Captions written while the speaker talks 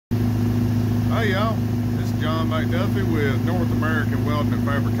Hey y'all, this is John McDuffie with North American Welding and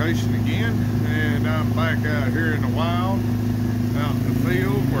Fabrication again, and I'm back out here in the wild, out in the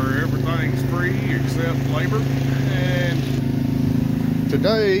field where everything's free except labor. And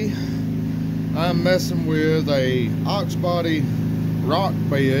today I'm messing with a ox body rock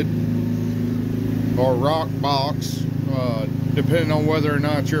bed or rock box, depending on whether or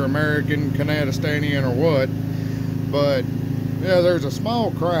not you're American, Canadistanian, or what. But yeah, there's a small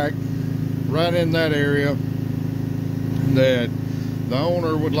crack right in that area that the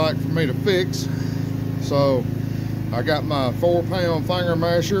owner would like for me to fix. So I got my 4-pound finger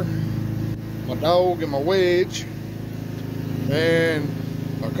masher, my dog, and my wedge, and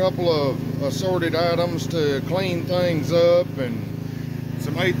a couple of assorted items to clean things up, and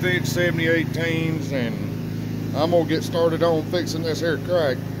some 1/8 inch 70/18s, and I'm gonna get started on fixing this here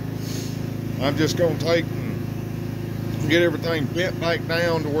crack. I'm just gonna take and get everything bent back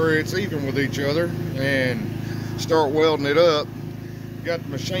down to where it's even with each other and start welding it up. Got the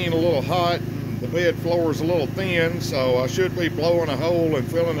machine a little hot, and the bed floor is a little thin, so I should be blowing a hole and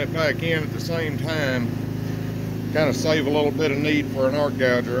filling it back in at the same time. Kind of save a little bit of need for an arc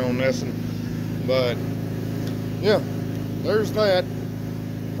gouger on this one. But yeah, there's that.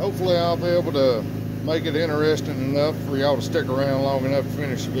 Hopefully I'll be able to make it interesting enough for y'all to stick around long enough to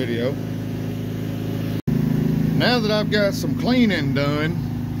finish the video. Now that I've got some cleaning done,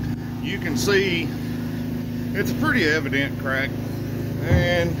 you can see it's a pretty evident crack,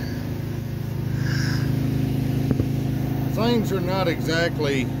 and things are not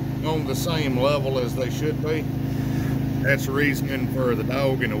exactly on the same level as they should be. That's the reasoning for the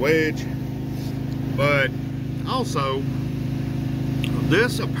dog and the wedge. But also,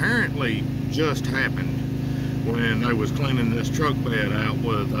 this apparently just happened when they was cleaning this truck bed out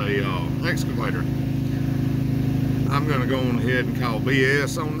with a excavator. I'm gonna go on ahead and call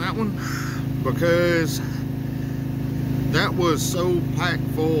BS on that one, because that was so packed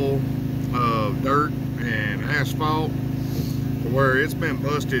full of dirt and asphalt to where it's been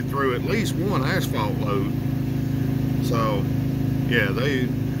busted through at least one asphalt load. So yeah, they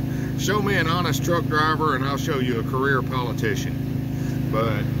show me an honest truck driver and I'll show you a career politician.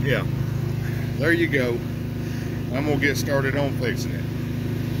 But yeah, there you go. I'm gonna get started on fixing it.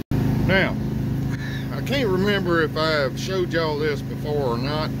 Now, I can't remember if I've showed y'all this before or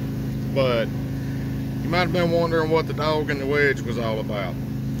not, but you might have been wondering what the dog and the wedge was all about.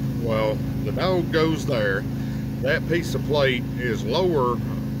 Well, the dog goes there. That piece of plate is lower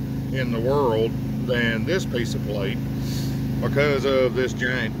in the world than this piece of plate because of this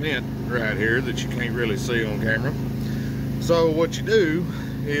giant vent right here that you can't really see on camera. So what you do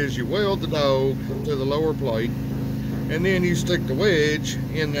is you weld the dog to the lower plate, and then you stick the wedge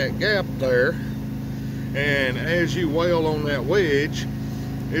in that gap there, and as you weld on that wedge,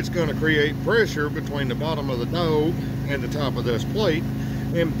 it's going to create pressure between the bottom of the dog and the top of this plate,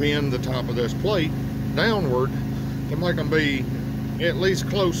 and bend the top of this plate downward to make them be at least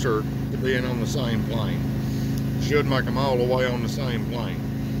closer to being on the same plane. Should make them all the way on the same plane.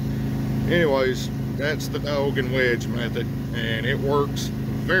 Anyways, that's the dog and wedge method, and it works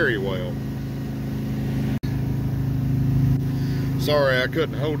very well. Sorry I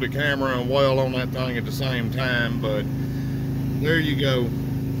couldn't hold the camera and weld on that thing at the same time, but there you go.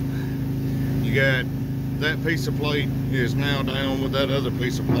 You got that piece of plate is now down with that other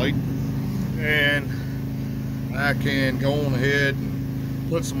piece of plate, and I can go on ahead and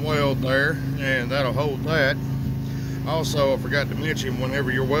put some weld there, and that'll hold that. Also, I forgot to mention,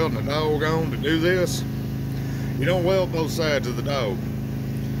 whenever you're welding a dog on, to do this, you don't weld both sides of the dog.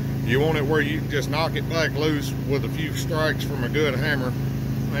 You want it where you can just knock it back loose with a few strikes from a good hammer,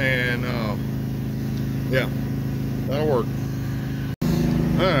 and yeah, that'll work.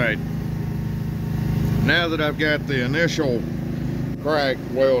 Alright, now that I've got the initial crack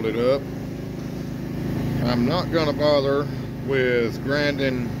welded up, I'm not going to bother with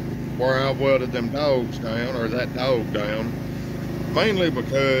grinding where I've welded them dogs down, or that dog down, mainly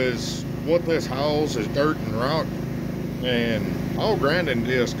because what this hauls is dirt and rock, and all grinding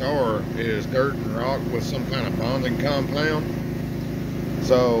discs are is dirt and rock with some kind of bonding compound.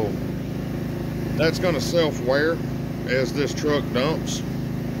 So that's going to self-wear as this truck dumps.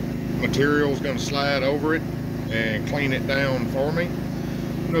 Material's going to slide over it and clean it down for me.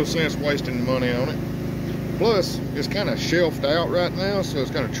 No sense wasting the money on it. Plus, it's kind of shelved out right now, so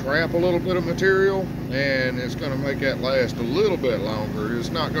it's going to trap a little bit of material, and it's going to make that last a little bit longer. It's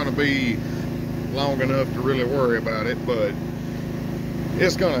not going to be long enough to really worry about it, but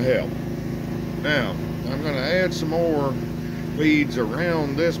it's going to help. Now, I'm going to add some more beads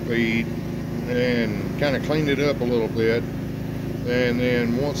around this bead and kind of clean it up a little bit. And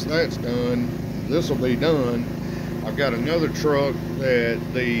then once that's done, this will be done, I've got another truck that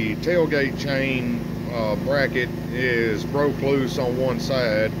the tailgate chain bracket is broke loose on one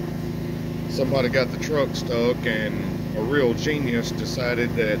side. Somebody got the truck stuck, and a real genius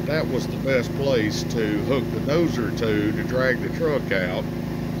decided that that was the best place to hook the dozer to drag the truck out.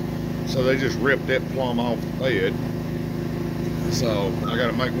 So they just ripped it plumb off the bed. So I got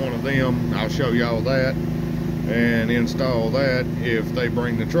to make one of them. I'll show y'all that and install that if they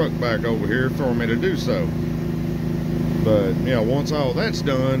bring the truck back over here for me to do so. But yeah, once all that's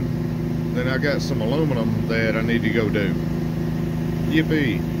done, then I got some aluminum that I need to go do.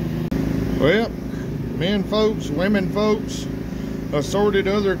 Yippee. Well, men folks, women folks, assorted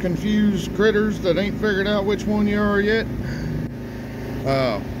other confused critters that ain't figured out which one you are yet.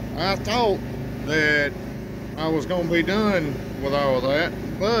 I thought that I was going to be done with all of that,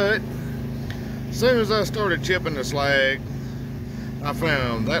 but as soon as I started chipping the slag, I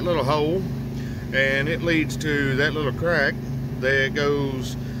found that little hole, and it leads to that little crack that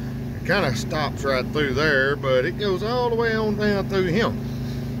goes, kind of stops right through there, but it goes all the way on down through him.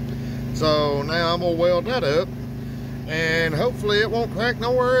 So now I'm gonna weld that up, and hopefully it won't crack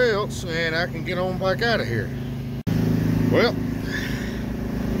nowhere else, and I can get on back out of here. Well,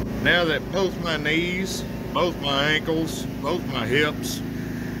 now that both my knees, both my ankles, both my hips,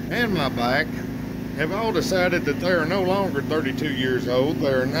 and my back have all decided that they are no longer 32 years old,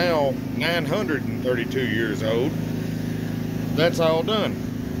 they are now 932 years old, that's all done.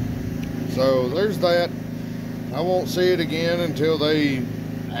 So there's that. I won't see it again until they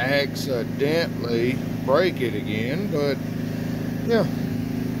accidentally break it again, but yeah,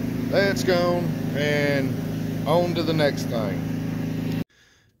 that's gone, and on to the next thing.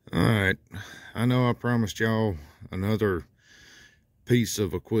 All right, I know I promised y'all another piece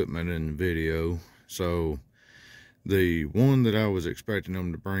of equipment in the video, so the one that I was expecting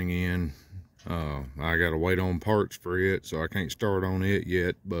them to bring in, I gotta wait on parts for it, so I can't start on it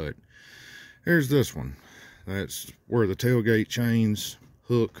yet. But here's this one. That's where the tailgate chains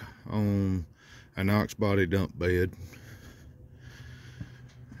hook on an ox body dump bed.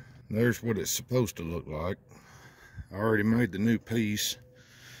 There's what it's supposed to look like. I already made the new piece.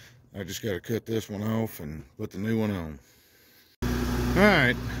 I just got to cut this one off and put the new one on.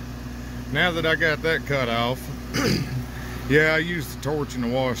 Alright, now that I got that cut off, yeah, I used the torch and the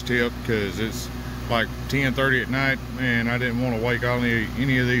wash tip because it's like 10:30 at night, and I didn't want to wake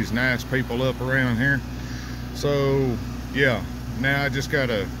any of these nice people up around here. So yeah, now I just got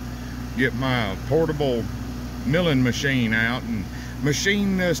to get my portable milling machine out and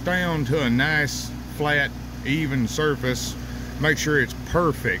machine this down to a nice, flat, even surface. Make sure it's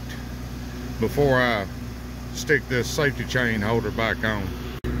perfect before I stick this safety chain holder back on.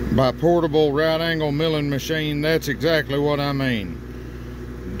 By portable right angle milling machine, that's exactly what I mean.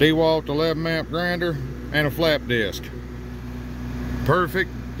 DeWalt 11 amp grinder and a flap disc.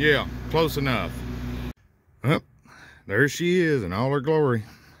 Perfect? Yeah, close enough. Well, there she is in all her glory.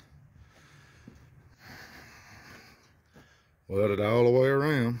 Welded all the way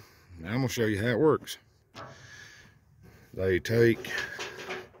around. Now I'm gonna show you how it works. They take,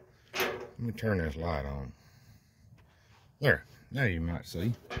 let me turn this light on. There, now you might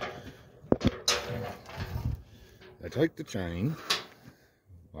see. They take the chain,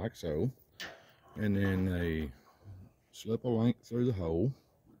 like so, and then they slip a length through the hole,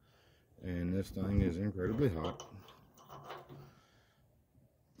 and this thing is incredibly hot.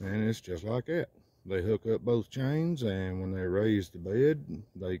 And it's just like that. They hook up both chains, and when they raise the bed,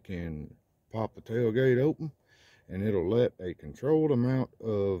 they can pop the tailgate open, and it'll let a controlled amount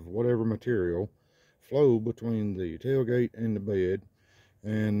of whatever material flow between the tailgate and the bed,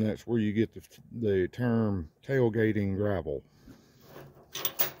 and that's where you get the term tailgating gravel.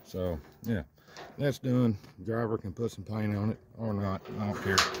 So yeah, that's done. Driver can put some paint on it or not, I don't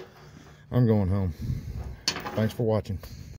care. I'm going home. Thanks for watching.